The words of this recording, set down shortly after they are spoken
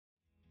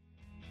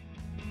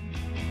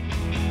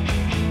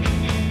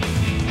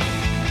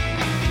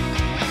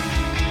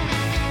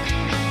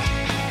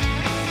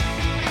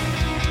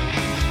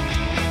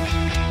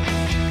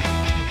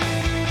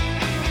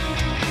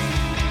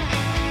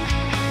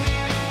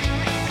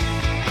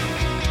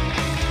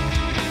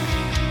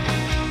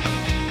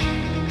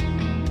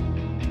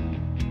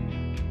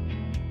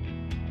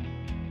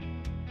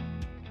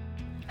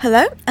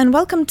Hello, and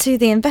welcome to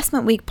the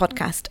Investment Week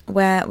podcast,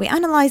 where we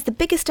analyse the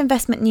biggest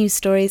investment news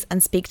stories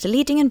and speak to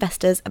leading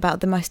investors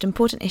about the most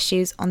important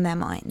issues on their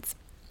minds.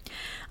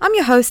 I'm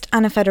your host,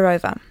 Anna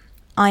Fedorova.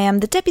 I am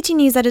the Deputy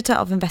News Editor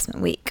of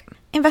Investment Week.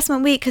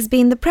 Investment Week has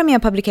been the premier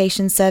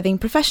publication serving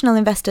professional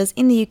investors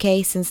in the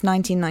UK since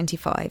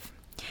 1995.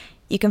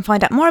 You can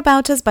find out more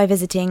about us by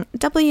visiting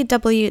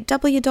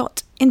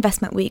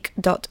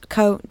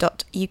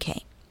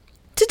www.investmentweek.co.uk.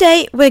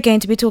 Today, we're going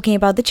to be talking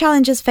about the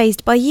challenges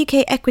faced by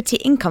UK equity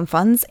income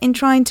funds in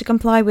trying to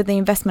comply with the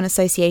Investment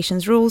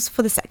Association's rules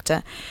for the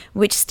sector,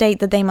 which state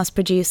that they must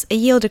produce a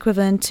yield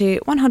equivalent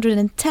to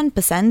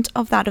 110%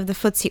 of that of the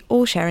FTSE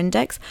All-Share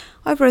Index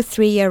over a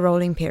 3-year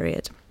rolling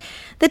period.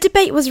 The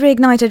debate was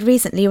reignited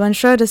recently when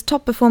Schroders'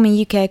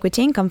 top-performing UK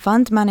equity income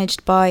fund,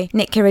 managed by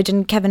Nick Kerridge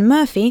and Kevin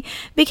Murphy,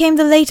 became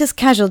the latest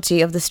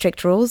casualty of the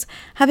strict rules,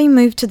 having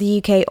moved to the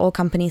UK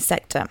all-companies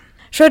sector.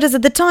 Schroders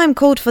at the time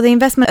called for the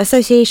Investment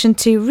Association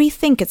to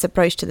rethink its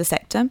approach to the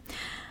sector.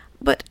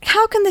 But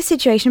how can this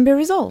situation be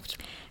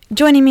resolved?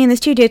 Joining me in the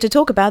studio to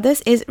talk about this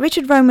is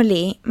Richard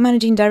Romer-Lee,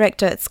 Managing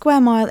Director at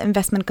Square Mile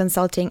Investment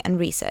Consulting and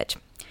Research.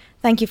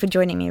 Thank you for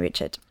joining me,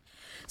 Richard.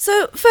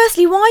 So,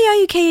 firstly, why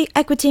are UK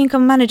equity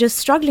income managers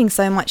struggling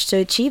so much to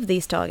achieve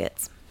these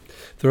targets?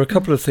 There are a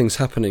couple of things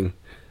happening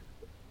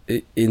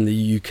in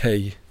the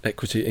UK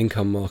equity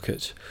income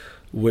market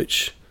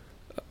which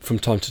from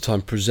time to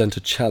time present a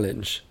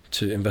challenge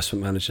to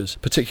investment managers,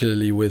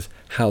 particularly with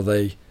how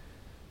they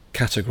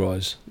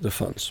categorise the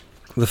funds.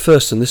 The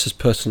first, and this is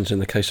pertinent in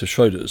the case of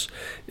Schroders,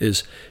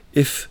 is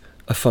if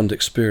a fund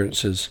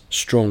experiences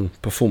strong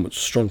performance,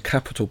 strong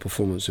capital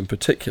performance in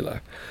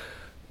particular,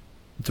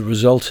 the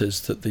result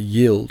is that the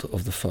yield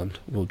of the fund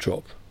will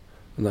drop.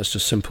 And that's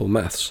just simple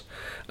maths.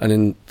 And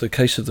in the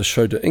case of the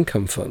Schroder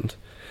Income Fund,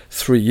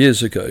 3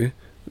 years ago,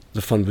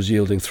 the fund was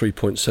yielding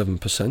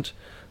 3.7%.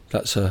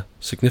 That's a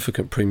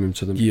significant premium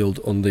to the yield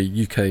on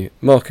the UK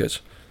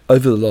market.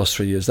 Over the last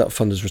 3 years, that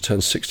fund has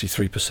returned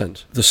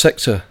 63%. The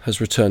sector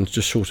has returned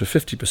just short of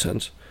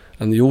 50%,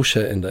 and the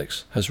All-Share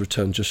Index has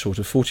returned just short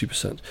of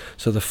 40%.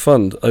 So the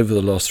fund, over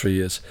the last 3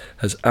 years,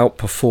 has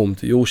outperformed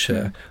the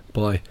All-Share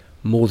by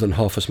more than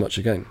half as much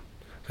again.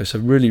 Okay, so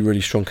really,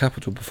 really strong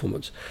capital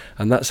performance.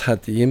 And that's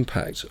had the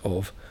impact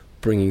of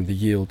bringing the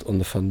yield on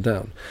the fund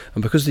down.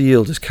 And because the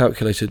yield is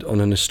calculated on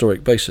an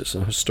historic basis,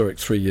 a historic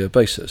 3-year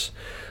basis,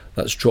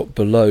 that's dropped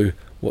below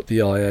what the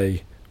IA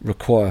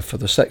require for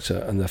the sector,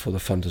 and therefore the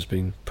fund has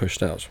been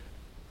pushed out.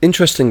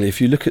 Interestingly, if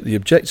you look at the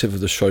objective of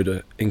the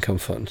Schroder Income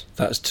Fund,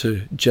 that's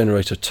to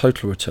generate a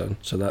total return,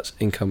 so that's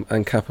income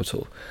and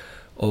capital,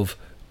 of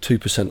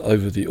 2%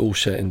 over the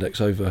All-Share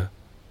Index over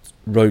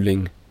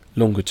rolling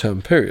longer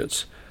term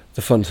periods.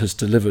 The fund has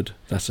delivered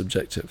that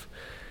objective.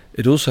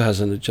 It also has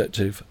an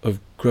objective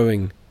of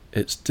growing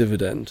its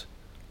dividend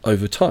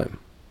over time.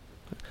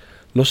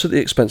 Not at the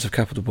expense of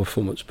capital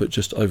performance, but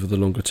just over the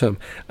longer term.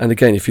 And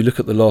again, if you look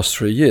at the last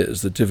 3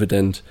 years, the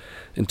dividend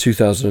in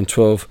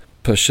 2012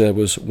 per share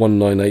was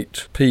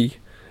 198p,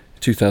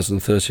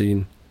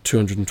 2013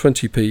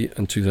 220p,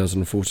 and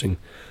 2014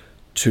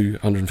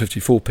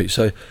 254p.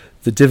 So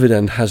the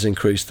dividend has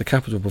increased, the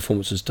capital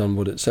performance has done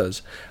what it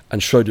says, and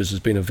Schroders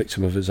has been a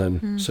victim of his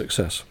own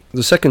success.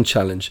 The second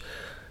challenge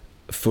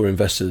for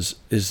investors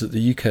is that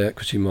the UK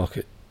equity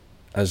market,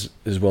 as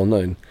is well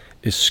known,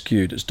 is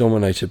skewed. It's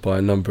dominated by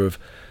a number of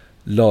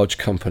large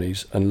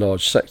companies and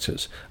large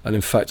sectors, and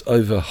in fact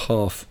over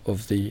half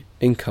of the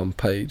income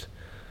paid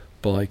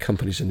by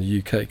companies in the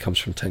UK comes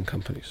from 10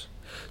 companies.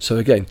 So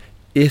again,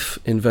 if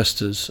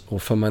investors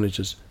or fund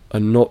managers are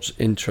not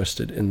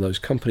interested in those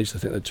companies, they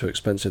think they're too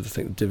expensive, they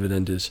think the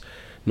dividend is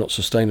not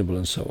sustainable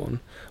and so on,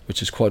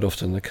 which is quite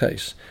often the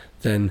case,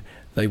 then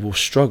they will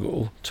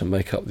struggle to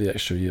make up the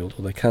extra yield,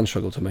 or they can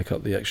struggle to make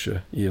up the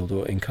extra yield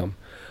or income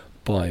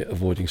by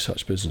avoiding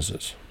such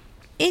businesses.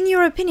 In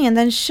your opinion,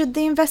 then, should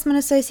the Investment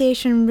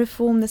Association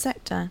reform the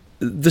sector?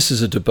 This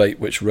is a debate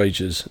which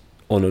rages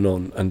on,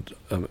 and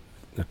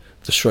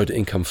the Schroder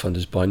Income Fund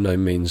is by no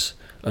means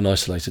an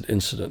isolated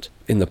incident.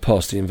 In the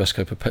past, the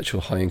Invesco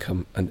Perpetual High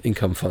Income and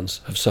Income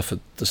Funds have suffered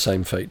the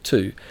same fate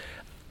too,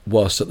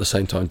 whilst at the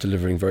same time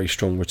delivering very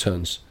strong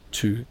returns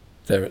to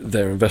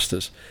their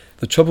investors.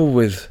 The trouble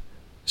with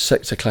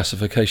sector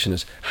classification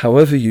is,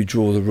 however you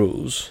draw the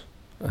rules,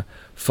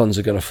 funds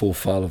are going to fall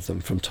foul of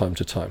them from time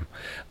to time.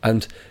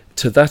 And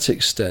to that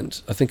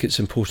extent, I think it's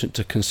important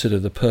to consider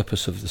the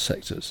purpose of the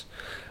sectors.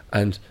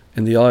 And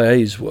in the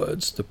IA's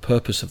words, the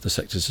purpose of the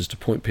sectors is to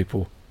point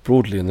people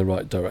broadly in the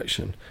right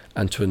direction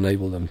and to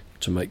enable them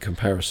to make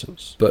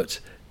comparisons. But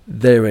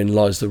therein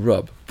lies the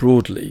rub.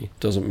 Broadly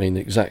doesn't mean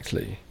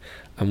exactly.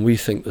 And we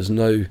think there's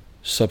no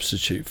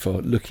substitute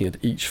for looking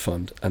at each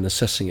fund and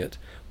assessing it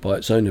by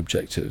its own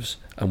objectives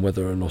and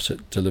whether or not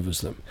it delivers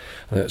them.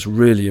 And that's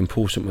really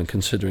important when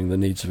considering the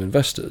needs of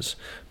investors,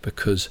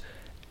 because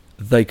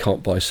they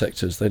can't buy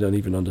sectors, they don't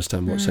even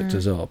understand what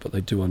sectors are, but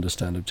they do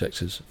understand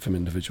objectives from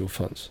individual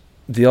funds.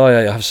 The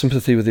IA, I have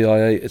sympathy with the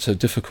IA, it's a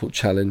difficult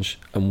challenge,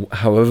 and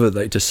however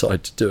they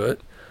decide to do it,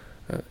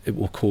 it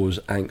will cause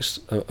angst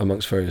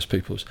amongst various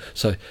peoples.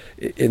 So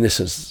in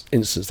this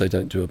instance, they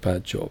don't do a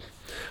bad job.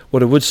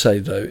 What I would say,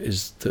 though,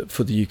 is that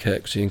for the UK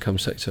equity income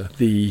sector,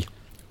 the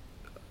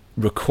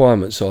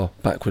requirements are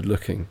backward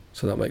looking,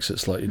 so that makes it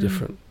slightly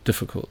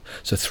difficult.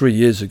 So 3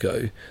 years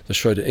ago, the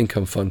Schroder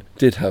Income Fund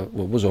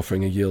was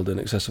offering a yield in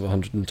excess of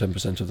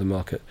 110% of the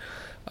market.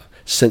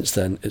 Since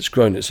then, it's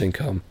grown its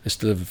income, it's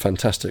delivered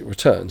fantastic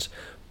returns,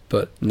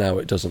 but now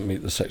it doesn't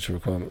meet the sector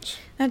requirements.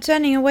 Now,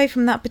 turning away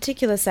from that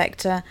particular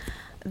sector,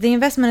 the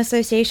Investment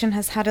Association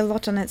has had a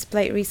lot on its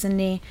plate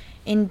recently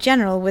in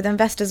general, with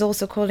investors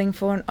also calling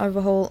for an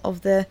overhaul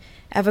of the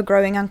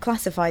ever-growing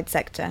unclassified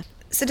sector.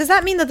 So does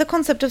that mean that the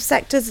concept of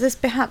sectors is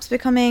perhaps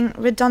becoming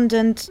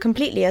redundant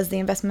completely as the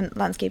investment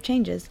landscape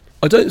changes?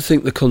 I don't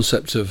think the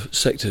concept of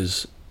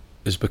sectors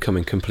is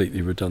becoming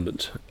completely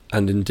redundant.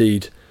 And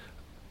indeed,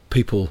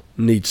 people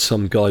need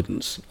some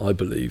guidance, I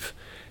believe,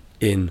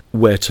 in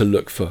where to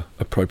look for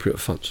appropriate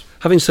funds.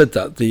 Having said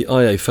that, the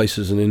IA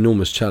faces an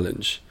enormous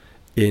challenge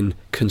in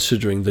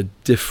considering the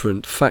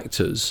different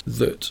factors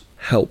that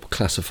help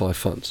classify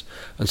funds.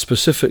 And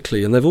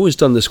specifically, and they've always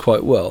done this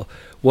quite well,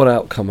 what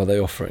outcome are they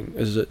offering?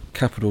 Is it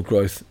capital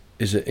growth?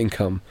 Is it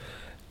income?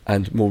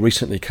 And more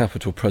recently,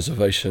 capital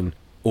preservation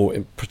or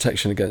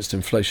protection against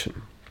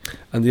inflation.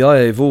 And the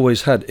IA have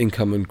always had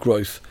income and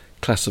growth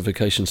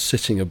classifications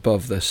sitting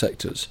above their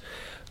sectors.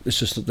 It's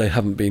just that they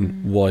haven't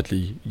been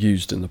widely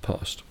used in the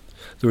past.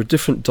 There are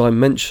different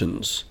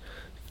dimensions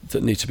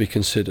that need to be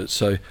considered.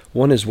 So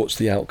one is, what's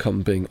the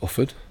outcome being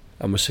offered?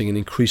 And we're seeing an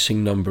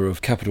increasing number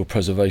of capital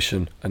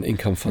preservation and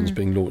income funds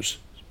being launched,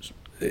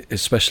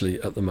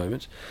 especially at the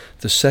moment.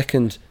 The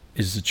second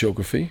is the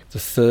geography. The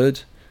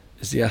third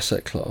is the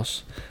asset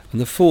class. And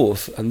the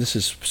fourth, and this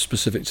is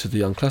specific to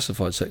the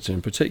unclassified sector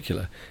in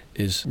particular,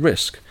 is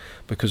risk.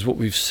 Because what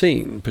we've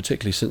seen,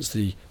 particularly since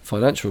the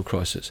financial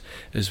crisis,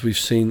 is we've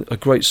seen a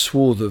great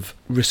swath of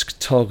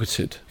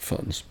risk-targeted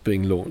funds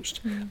being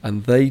launched,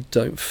 and they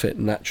don't fit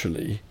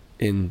naturally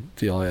in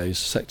the IA's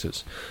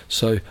sectors.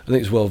 So I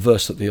think it's well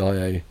versed that the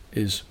IA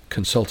is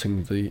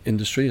consulting the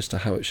industry as to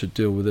how it should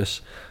deal with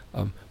this,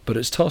 but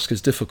its task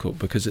is difficult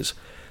because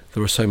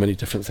there are so many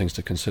different things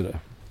to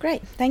consider.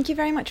 Great. Thank you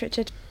very much,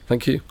 Richard.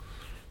 Thank you.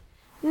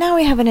 Now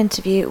we have an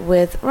interview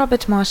with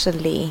Robert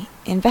Marshall-Lee,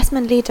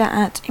 investment leader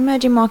at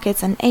Emerging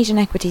Markets and Asian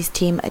Equities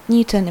team at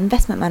Newton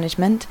Investment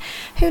Management,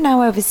 who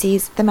now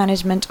oversees the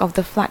management of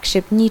the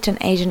flagship Newton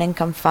Asian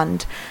Income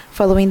Fund,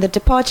 following the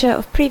departure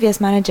of previous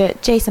manager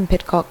Jason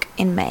Pidcock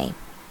in May.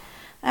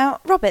 Now,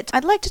 Robert,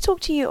 I'd like to talk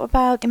to you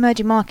about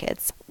emerging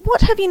markets.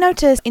 What have you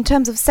noticed in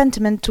terms of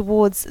sentiment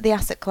towards the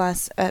asset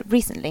class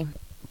recently?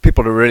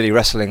 People are really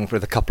wrestling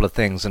with a couple of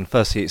things, and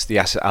firstly it's the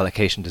asset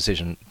allocation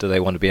decision. Do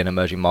they want to be in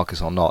emerging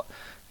markets or not?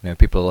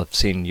 People have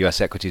seen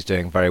US equities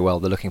doing very well.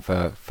 They're looking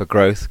for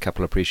growth,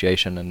 capital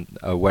appreciation, and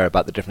are aware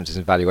about the differences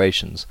in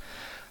valuations.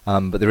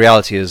 But the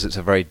reality is it's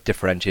a very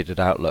differentiated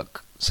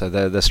outlook, so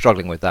they're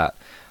struggling with that.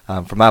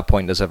 From our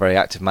point, as a very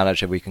active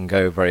manager, we can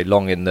go very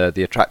long in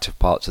the attractive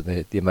parts of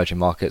the emerging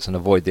markets and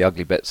avoid the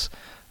ugly bits.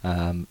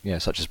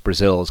 Such as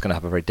Brazil is going to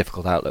have a very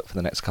difficult outlook for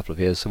the next couple of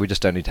years, so we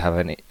just don't need to have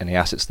any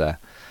assets there.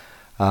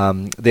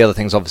 The other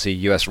thing is obviously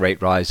US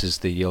rate rises,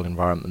 the yield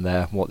environment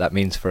there, what that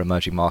means for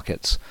emerging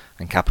markets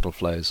and capital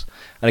flows.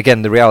 And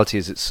again, the reality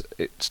is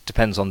it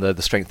depends on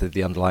the strength of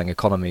the underlying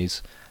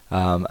economies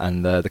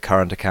and the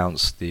current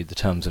accounts, the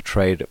terms of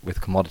trade with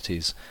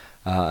commodities.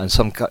 And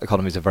some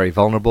economies are very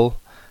vulnerable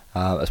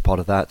as part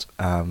of that,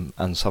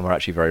 and some are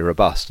actually very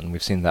robust, and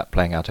we've seen that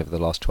playing out over the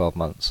last 12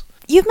 months.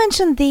 You've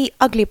mentioned the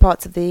ugly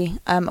parts of the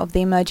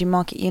emerging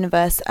market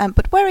universe,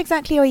 but where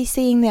exactly are you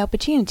seeing the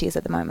opportunities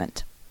at the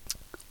moment?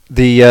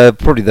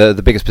 Probably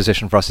the biggest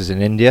position for us is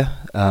in India.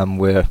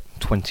 We're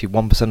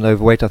 21%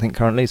 overweight, I think,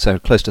 currently, so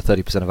close to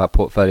 30% of our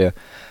portfolio.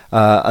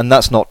 And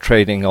that's not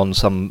trading on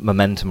some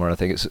momentum or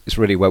anything. It's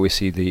really where we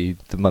see the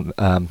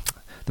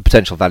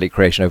potential value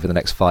creation over the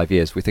next 5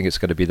 years. We think it's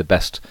going to be the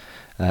best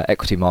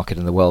equity market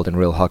in the world in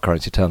real hard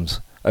currency terms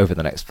over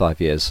the next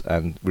 5 years,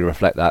 and we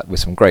reflect that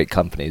with some great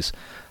companies.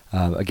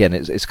 Again,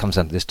 it comes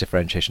down to this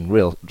differentiation,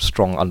 real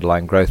strong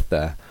underlying growth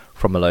there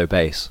from a low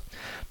base.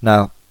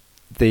 Now,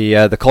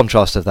 the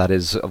contrast of that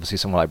is obviously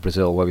somewhere like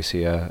Brazil, where we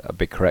see a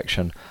big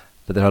correction,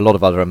 but there are a lot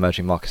of other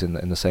emerging markets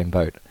in the same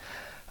boat.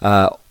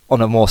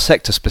 On a more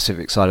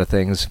sector-specific side of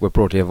things, we're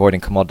broadly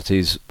avoiding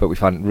commodities, but we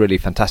find really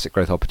fantastic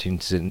growth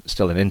opportunities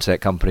still in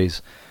internet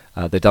companies.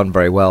 They've done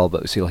very well,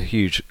 but we see a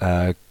huge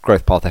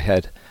growth path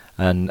ahead.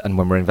 And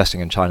when we're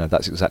investing in China,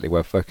 that's exactly where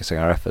we're focusing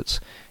our efforts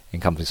in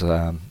companies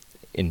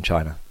in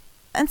China.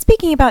 And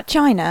speaking about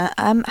China,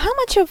 how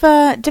much of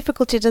a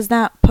difficulty does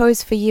that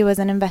pose for you as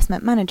an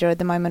investment manager at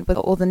the moment with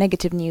all the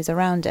negative news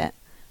around it?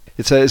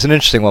 It's an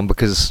interesting one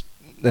because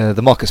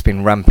the market's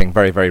been ramping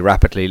very, very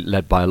rapidly,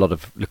 led by a lot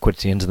of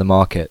liquidity into the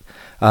market.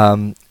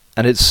 And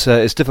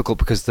it's difficult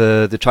because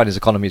the Chinese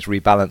economy is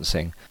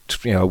rebalancing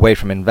away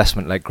from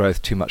investment-led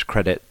growth, too much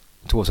credit,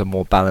 towards a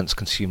more balanced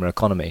consumer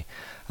economy.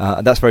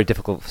 And that's very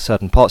difficult for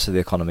certain parts of the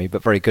economy,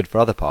 but very good for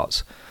other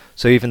parts.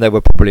 So even though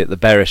we're probably at the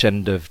bearish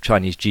end of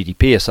Chinese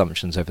GDP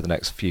assumptions over the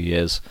next few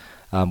years,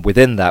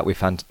 Within that, we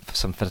found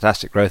some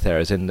fantastic growth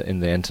areas in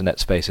the internet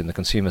space, in the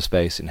consumer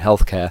space, in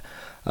healthcare,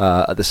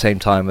 at the same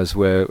time as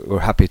we're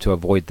happy to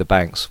avoid the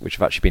banks, which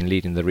have actually been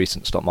leading the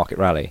recent stock market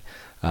rally,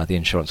 the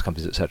insurance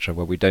companies, etc.,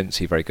 where we don't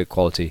see very good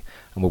quality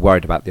and we're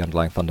worried about the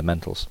underlying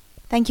fundamentals.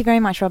 Thank you very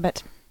much,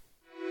 Robert.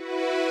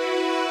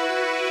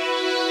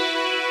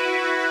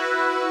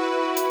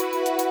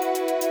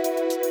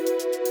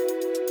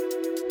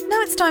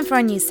 It's time for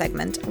our news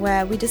segment,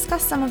 where we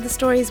discuss some of the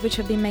stories which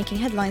have been making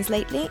headlines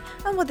lately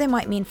and what they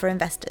might mean for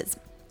investors.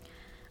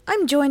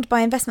 I'm joined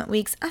by Investment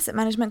Week's asset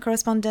management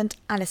correspondent,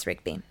 Alice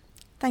Rigby.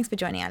 Thanks for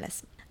joining,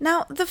 Alice.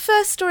 Now, the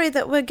first story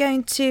that we're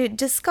going to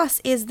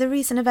discuss is the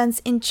recent events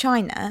in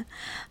China.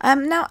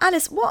 Now,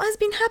 Alice, what has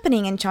been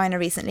happening in China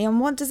recently and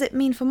what does it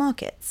mean for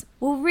markets?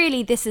 Well,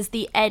 really, this is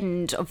the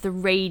end of the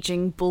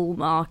raging bull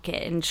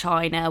market in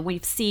China.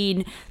 We've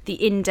seen the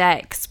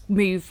index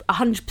move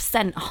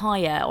 100%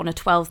 higher on a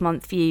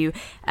 12-month view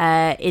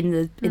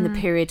in the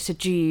period to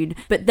June.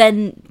 But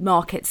then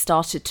markets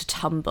started to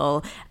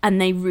tumble, and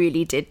they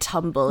really did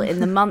tumble. In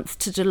the month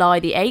to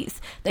July the 8th,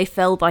 they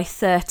fell by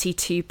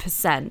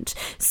 32%.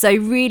 So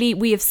really,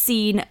 we have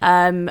seen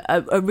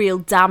a real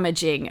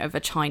damaging of a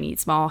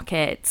Chinese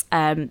market.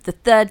 The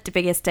third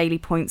biggest daily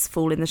points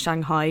fall in the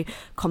Shanghai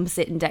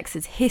Composite Index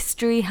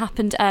history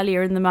happened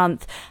earlier in the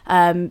month,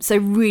 so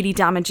really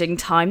damaging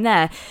time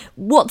there.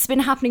 What's been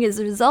happening as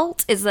a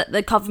result is that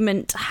the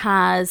government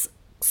has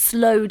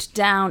slowed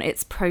down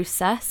its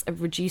process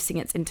of reducing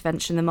its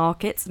intervention in the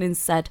markets and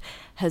instead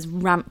has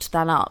ramped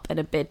that up in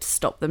a bid to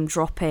stop them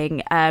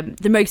dropping.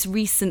 The most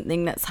recent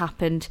thing that's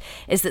happened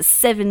is that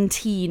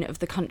 17 of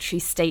the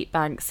country's state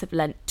banks have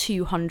lent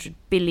 $200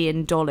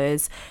 billion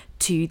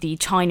to the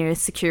China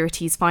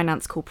Securities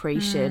Finance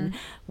Corporation,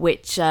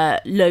 which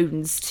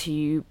loans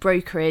to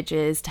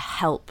brokerages to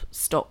help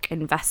stock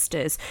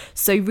investors.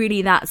 So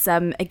really that's,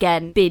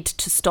 again, bid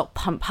to stop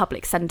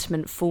public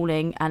sentiment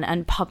falling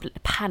and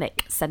public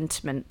panic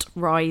sentiment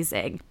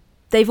rising.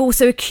 They've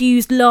also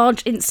accused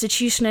large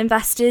institutional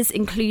investors,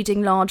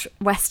 including large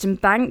Western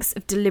banks,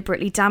 of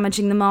deliberately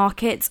damaging the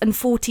markets, and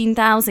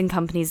 14,000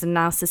 companies have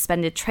now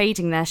suspended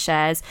trading their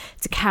shares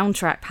to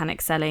counteract panic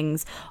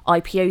sellings.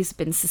 IPOs have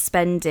been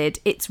suspended.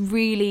 It's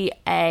really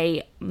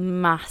a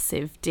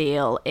massive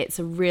deal. It's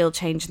a real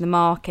change in the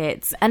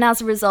markets. And as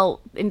a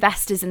result,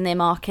 investors in their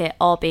market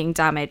are being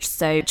damaged.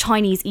 So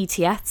Chinese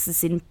ETFs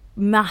is in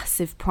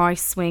massive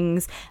price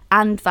swings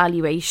and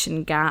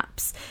valuation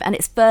gaps, and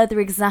it's further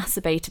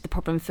exacerbated the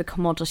problem for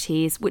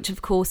commodities, which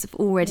of course have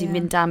already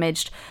been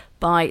damaged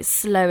by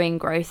slowing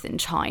growth in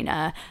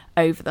China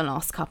over the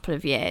last couple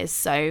of years.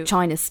 So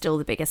China's still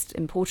the biggest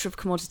importer of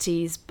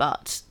commodities,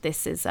 but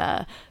this is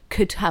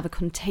could have a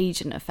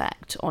contagion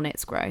effect on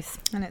its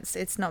growth. And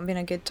it's not been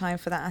a good time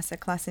for that asset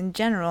class in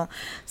general.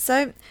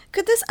 So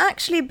could this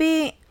actually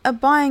be a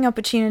buying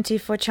opportunity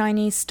for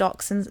Chinese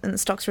stocks and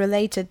stocks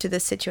related to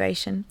this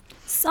situation?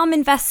 Some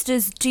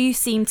investors do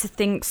seem to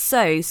think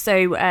so.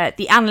 So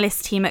the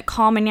analyst team at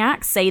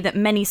Carmignac say that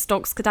many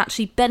stocks could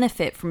actually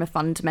benefit from a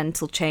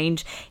fundamental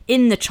change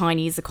in the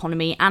Chinese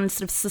economy and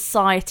sort of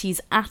society's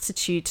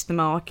attitude to the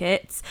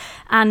markets.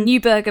 And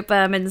Neuberger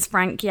Berman's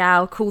Frank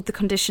Yao called the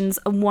conditions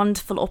a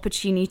wonderful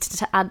opportunity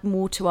to add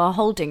more to our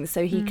holdings.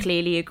 So he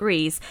clearly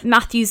agrees.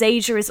 Matthews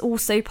Asia is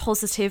also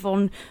positive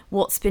on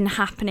what's been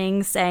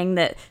happening, saying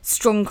that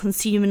strong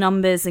consumer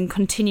numbers and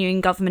continuing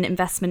government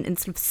investment in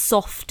sort of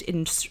soft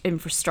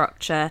infrastructure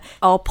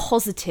are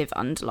positive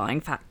underlying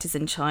factors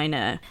in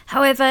China.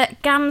 However,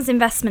 GAM's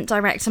investment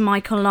director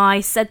Michael Lai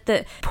said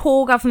that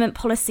poor government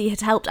policy had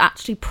helped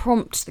actually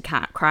prompt the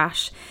cat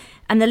crash,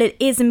 and that it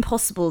is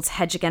impossible to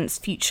hedge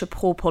against future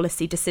poor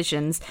policy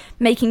decisions,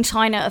 making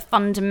China a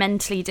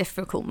fundamentally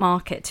difficult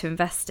market to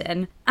invest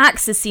in.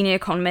 AXA's senior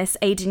economist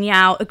Aidan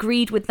Yao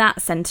agreed with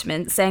that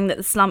sentiment, saying that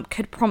the slump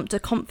could prompt a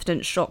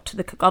confidence shock to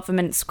the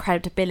government's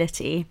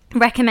credibility,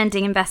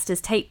 recommending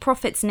investors take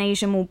profits in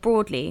Asia more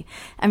broadly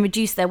and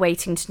reduce their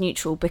weighting to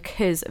neutral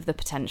because of the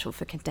potential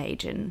for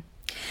contagion.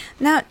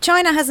 Now,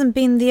 China hasn't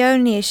been the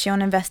only issue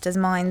on investors'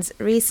 minds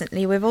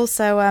recently. We've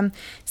also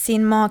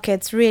seen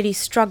markets really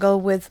struggle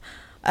with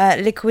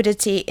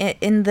liquidity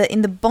in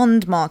the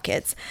bond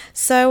markets.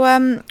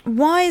 So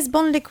why is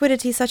bond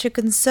liquidity such a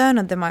concern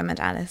at the moment,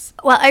 Alice?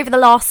 Well, over the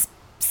last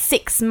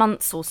 6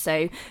 months or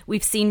so,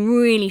 we've seen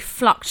really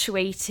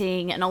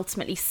fluctuating and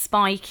ultimately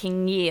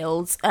spiking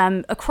yields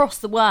across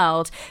the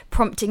world,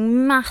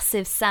 prompting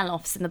massive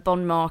sell-offs in the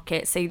bond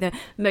market. So the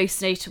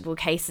most notable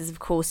cases, of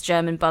course,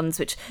 German bonds,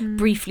 which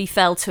briefly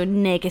fell to a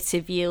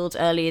negative yield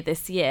earlier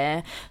this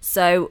year.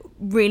 So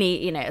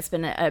really, it's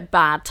been a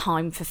bad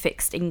time for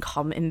fixed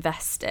income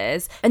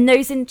investors. And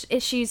those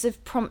issues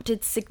have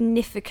prompted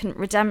significant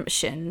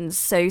redemptions.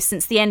 So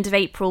since the end of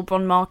April,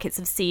 bond markets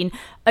have seen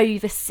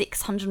over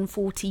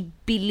 640 $40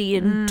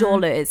 billion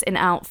in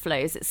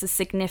outflows. It's a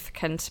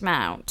significant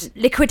amount.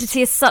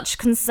 Liquidity is such a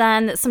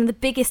concern that some of the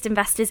biggest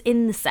investors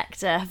in the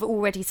sector have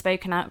already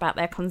spoken out about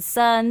their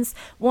concerns.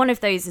 One of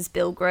those is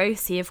Bill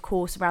Gross. He, of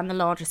course, ran the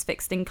largest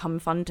fixed income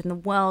fund in the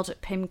world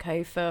at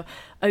PIMCO for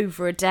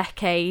over a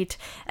decade.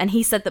 And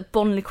he said that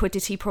bond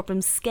liquidity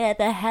problems scare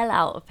the hell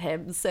out of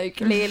him. So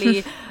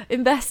clearly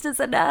investors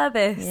are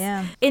nervous.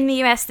 Yeah. In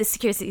the US, the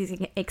Securities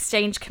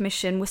Exchange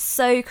Commission was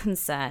so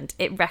concerned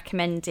it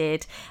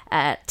recommended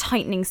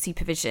tightening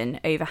supervision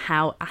over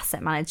how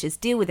asset managers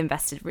deal with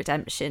investor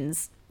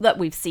redemptions that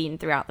we've seen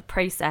throughout the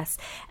process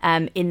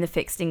in the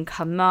fixed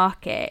income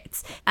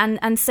market.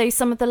 And so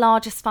some of the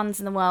largest funds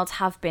in the world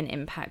have been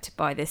impacted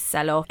by this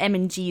sell-off.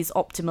 M&G's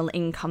Optimal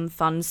Income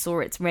Fund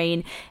saw its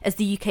reign as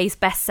the UK's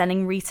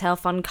best-selling retail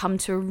fund come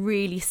to a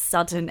really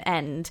sudden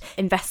end.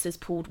 Investors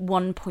pulled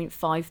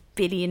 £1.5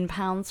 billion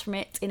from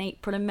it in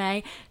April and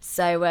May,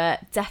 so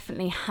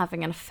definitely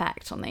having an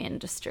effect on the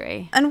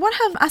industry. And what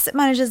have asset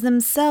managers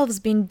themselves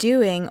been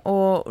doing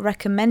or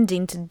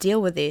recommending to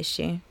deal with the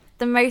issue?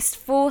 The most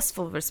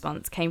forceful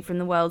response came from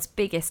the world's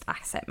biggest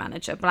asset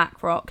manager,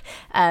 BlackRock,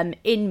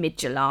 in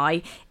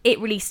mid-July. It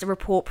released a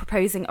report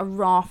proposing a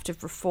raft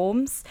of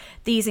reforms.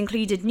 These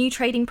included new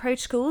trading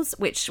protocols,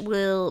 which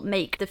will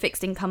make the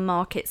fixed income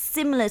market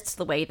similar to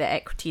the way that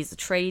equities are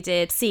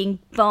traded, seeing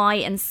buy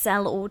and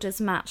sell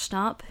orders matched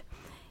up.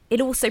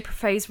 It also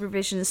proposed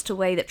revisions to the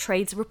way that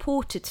trades are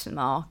reported to the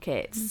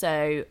market,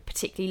 so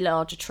particularly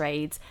larger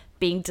trades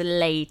being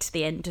delayed to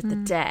the end of the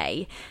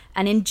day.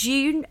 And in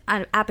June,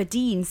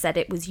 Aberdeen said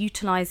it was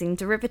utilising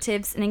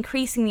derivatives and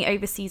increasing the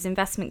overseas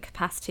investment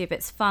capacity of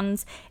its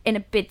funds in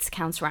a bid to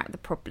counteract the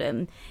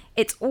problem.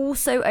 It's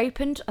also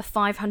opened a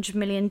 $500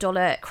 million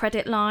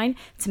credit line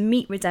to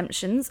meet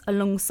redemptions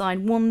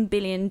alongside $1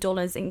 billion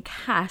in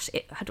cash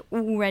it had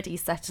already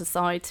set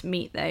aside to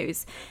meet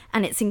those.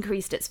 And it's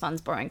increased its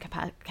funds borrowing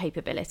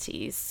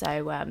capabilities.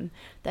 So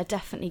they're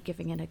definitely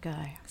giving it a go.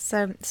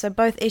 So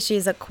both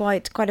issues are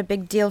quite a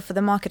big deal for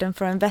the market and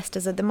for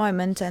investors at the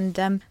moment,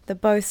 and they're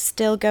both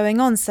still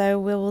going on, so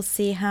we will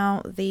see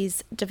how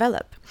these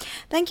develop.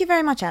 Thank you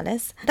very much,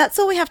 Alice. That's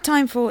all we have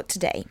time for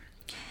today.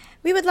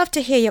 We would love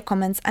to hear your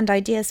comments and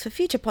ideas for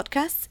future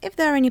podcasts if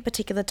there are any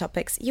particular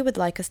topics you would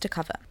like us to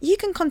cover. You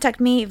can contact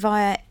me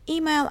via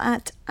email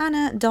at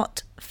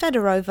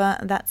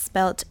anna.fedorova, that's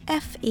spelled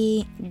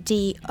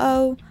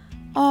FEDOROVA,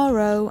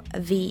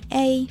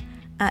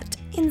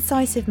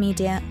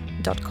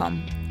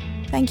 @incisivemedia.com.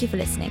 Thank you for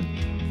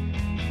listening.